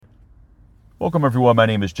Welcome everyone, my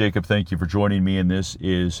name is Jacob. Thank you for joining me, and this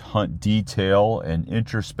is Hunt Detail, an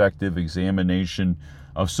introspective examination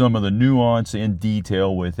of some of the nuance and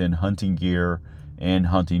detail within hunting gear and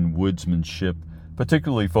hunting woodsmanship,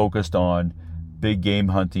 particularly focused on big game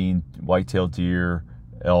hunting, white-tailed deer,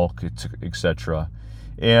 elk, etc.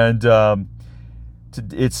 And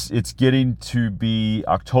it's getting to be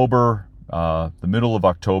October, the middle of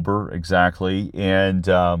October exactly, and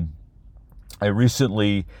I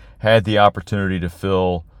recently had the opportunity to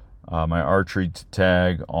fill my archery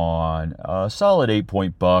tag on a solid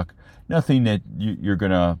 8-point buck. Nothing that you're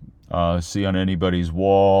going to see on anybody's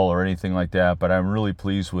wall or anything like that, but I'm really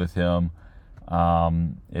pleased with him.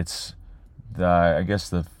 It's, I guess,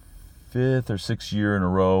 the 5th or 6th year in a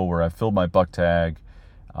row where I filled my buck tag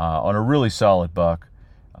on a really solid buck,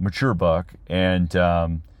 a mature buck,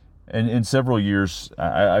 and in several years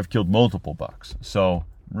I've killed multiple bucks. So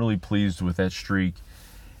I'm really pleased with that streak.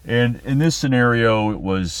 And in this scenario, it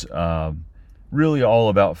was really all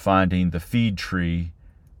about finding the feed tree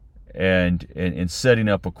and setting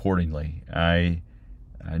up accordingly. I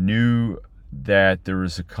knew that there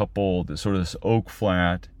was a couple, sort of this oak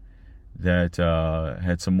flat that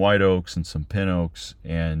had some white oaks and some pin oaks,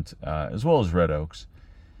 and as well as red oaks,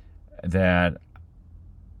 that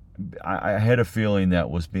I had a feeling that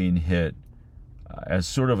was being hit as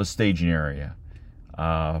sort of a staging area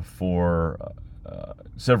for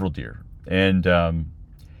several deer. And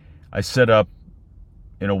I set up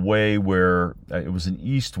in a way where it was an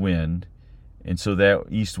east wind, and so that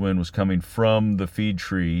east wind was coming from the feed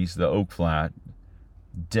trees, the oak flat,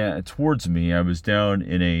 towards me. I was down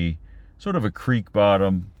in a sort of a creek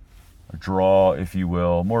bottom, a draw, if you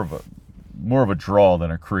will, more of a draw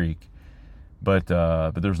than a creek, but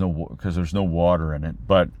there's no water in it.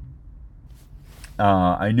 But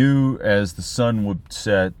I knew as the sun would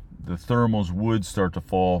set, the thermals would start to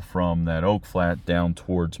fall from that oak flat down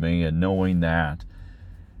towards me, and knowing that,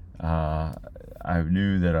 I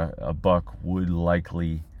knew that a buck would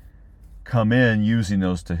likely come in using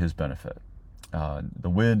those to his benefit, the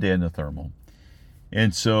wind and the thermal.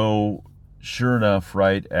 And so, sure enough,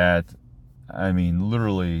 literally,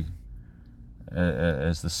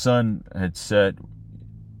 as the sun had set,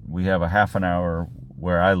 we have a half an hour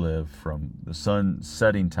where I live from the sun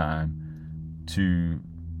setting time to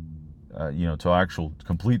to actual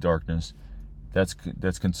complete darkness.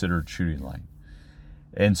 That's considered shooting light.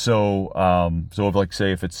 And so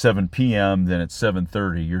if it's 7 p.m., then at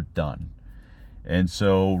 7:30 you're done. And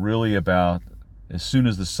so really about as soon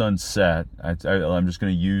as the sun set, I'm just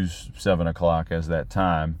going to use 7 o'clock as that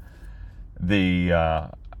time. I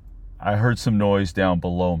heard some noise down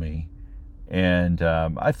below me, and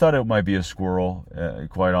I thought it might be a squirrel,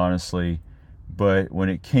 quite honestly. But when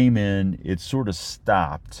it came in, it sort of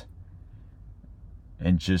stopped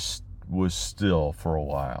and just was still for a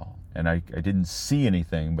while. And I didn't see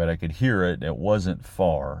anything, but I could hear it. It wasn't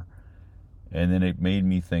far. And then it made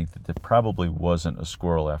me think that there probably wasn't a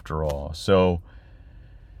squirrel after all. So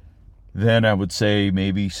then I would say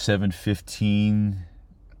maybe 7:15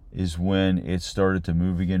 is when it started to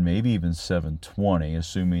move again, maybe even 7:20,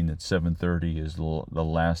 assuming that 7:30 is the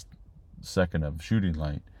last second of shooting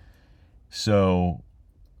light. So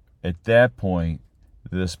at that point,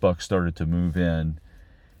 this buck started to move in.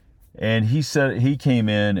 And he said he came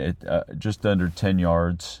in at just under 10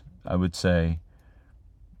 yards, I would say.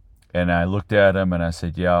 And I looked at him and I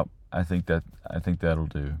said, "Yeah, I think that'll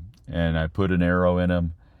do." And I put an arrow in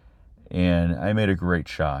him, and I made a great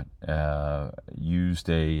shot. Used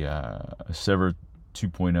a Sever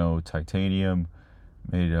 2.0 titanium,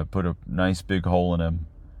 put a nice big hole in him.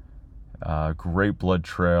 Great blood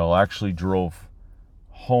trail. Actually drove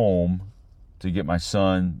home to get my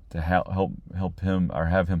son to help him, or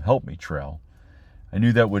have him help me trail. I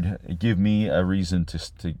knew that would give me a reason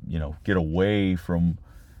to get away from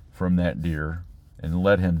that deer and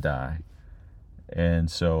let him die.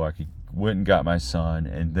 And so I went and got my son,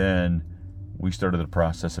 and then we started the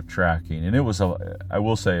process of tracking. And I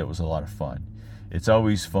will say it was a lot of fun. It's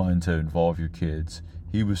always fun to involve your kids.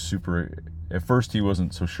 He was super. At first he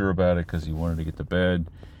wasn't so sure about it because he wanted to get to bed.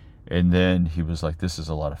 And then he was like, "This is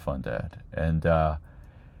a lot of fun, Dad." And the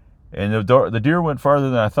deer went farther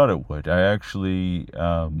than I thought it would. I actually,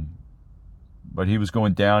 but he was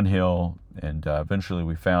going downhill, and eventually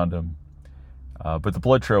we found him. But the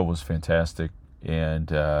blood trail was fantastic, and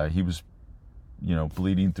he was,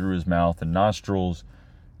 bleeding through his mouth and nostrils,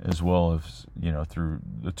 as well as, through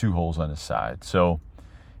the 2 holes on his side. So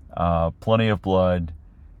plenty of blood.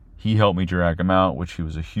 He helped me drag him out, which he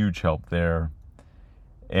was a huge help there.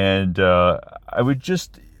 And I would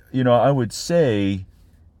I would say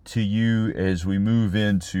to you, as we move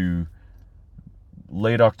into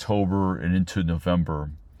late October and into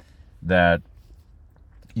November that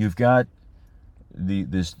you've got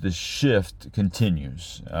this shift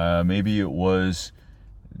continues. Maybe it was,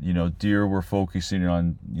 deer were focusing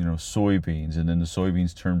on, soybeans, and then the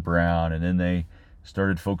soybeans turned brown, and then they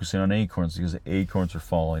started focusing on acorns because the acorns are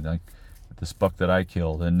falling, like this buck that I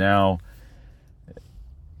killed. And now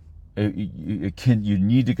you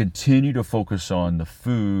need to continue to focus on the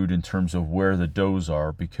food in terms of where the does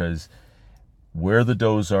are, because where the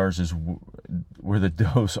does are is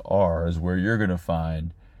where you're going to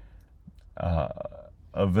find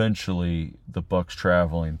eventually the bucks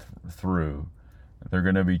traveling through. They're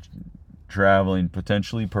going to be traveling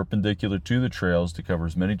potentially perpendicular to the trails to cover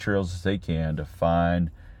as many trails as they can to find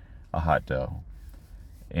a hot doe.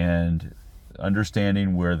 And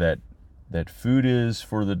understanding where that food is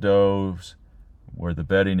for the does, where the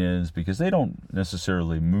bedding is, because they don't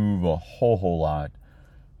necessarily move a whole lot,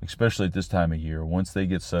 especially at this time of year, once they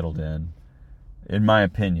get settled in my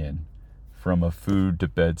opinion, from a food to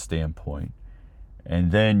bed standpoint.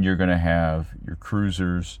 And then you're going to have your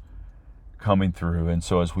cruisers coming through. And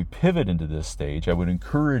so as we pivot into this stage, I would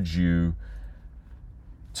encourage you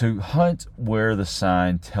to hunt where the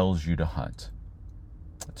sign tells you to hunt,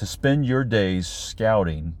 to spend your days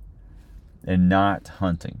scouting and not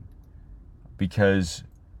hunting. Because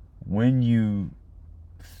when you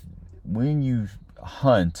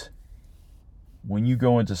hunt, when you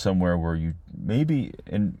go into somewhere where you maybe,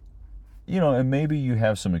 and maybe you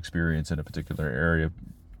have some experience in a particular area,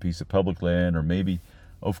 piece of public land, or maybe,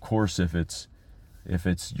 of course, if it's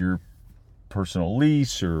your personal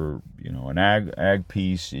lease or an ag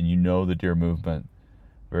piece, and the deer movement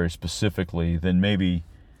very specifically, then maybe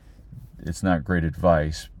it's not great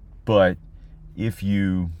advice. But if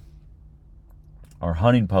you are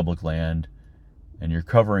hunting public land and you're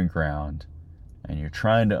covering ground and you're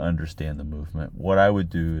trying to understand the movement, what I would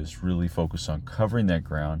do is really focus on covering that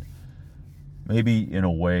ground, maybe in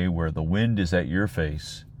a way where the wind is at your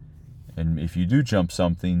face. And if you do jump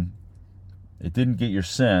something, it didn't get your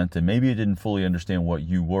scent, and maybe it didn't fully understand what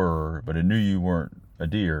you were, but it knew you weren't a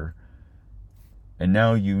deer. And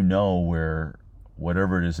now you know where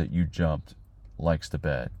whatever it is that you jumped likes to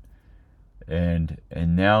bed. And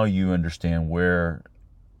now you understand where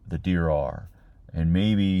the deer are. And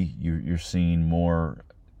maybe you're seeing more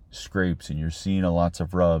scrapes, and you're seeing lots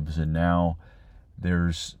of rubs, and now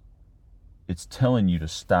it's telling you to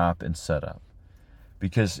stop and set up.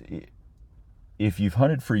 Because if you've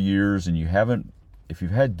hunted for years and if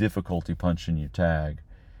you've had difficulty punching your tag,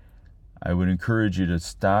 I would encourage you to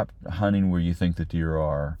stop hunting where you think the deer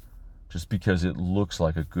are. Just because it looks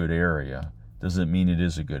like a good area doesn't mean it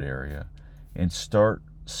is a good area. And start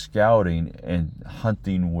scouting and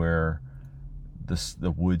hunting where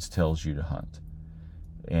the woods tells you to hunt.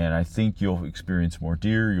 And I think you'll experience more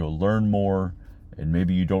deer, you'll learn more, and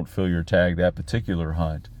maybe you don't fill your tag that particular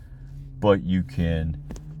hunt, but you can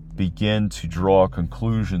begin to draw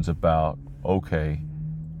conclusions about, okay,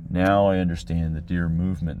 now I understand the deer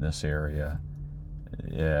movement in this area.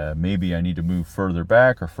 Maybe I need to move further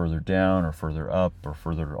back or further down or further up or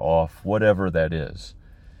further off, whatever that is.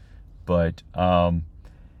 But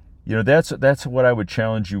that's what I would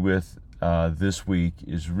challenge you with this week,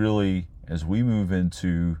 is really, as we move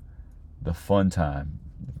into the fun time,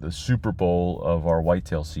 the Super Bowl of our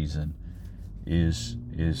whitetail season, is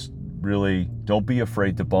really, don't be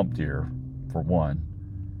afraid to bump deer, for one.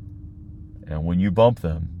 And when you bump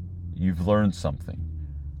them, you've learned something.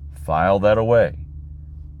 File that away.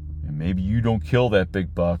 And maybe you don't kill that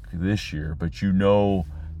big buck this year, but you know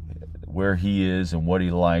where he is and what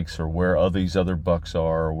he likes, or where all these other bucks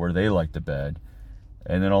are, or where they like to bed.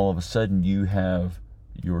 And then all of a sudden you have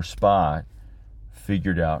your spot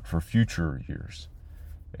figured out for future years.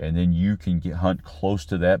 And then you can hunt close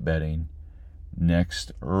to that bedding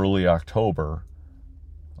next early October,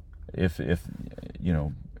 if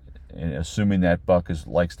and assuming that buck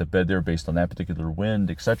likes to bed there based on that particular wind,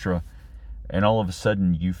 etc. And all of a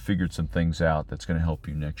sudden you figured some things out that's going to help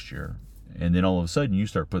you next year. And then all of a sudden you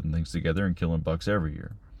start putting things together and killing bucks every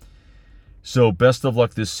year. So best of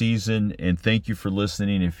luck this season, and thank you for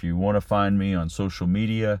listening. If you want to find me on social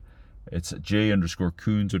media, it's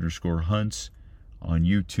J_Coons_hunts on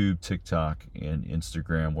YouTube, TikTok, and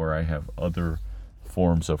Instagram, where I have other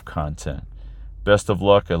forms of content. Best of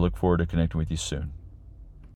luck. I look forward to connecting with you soon.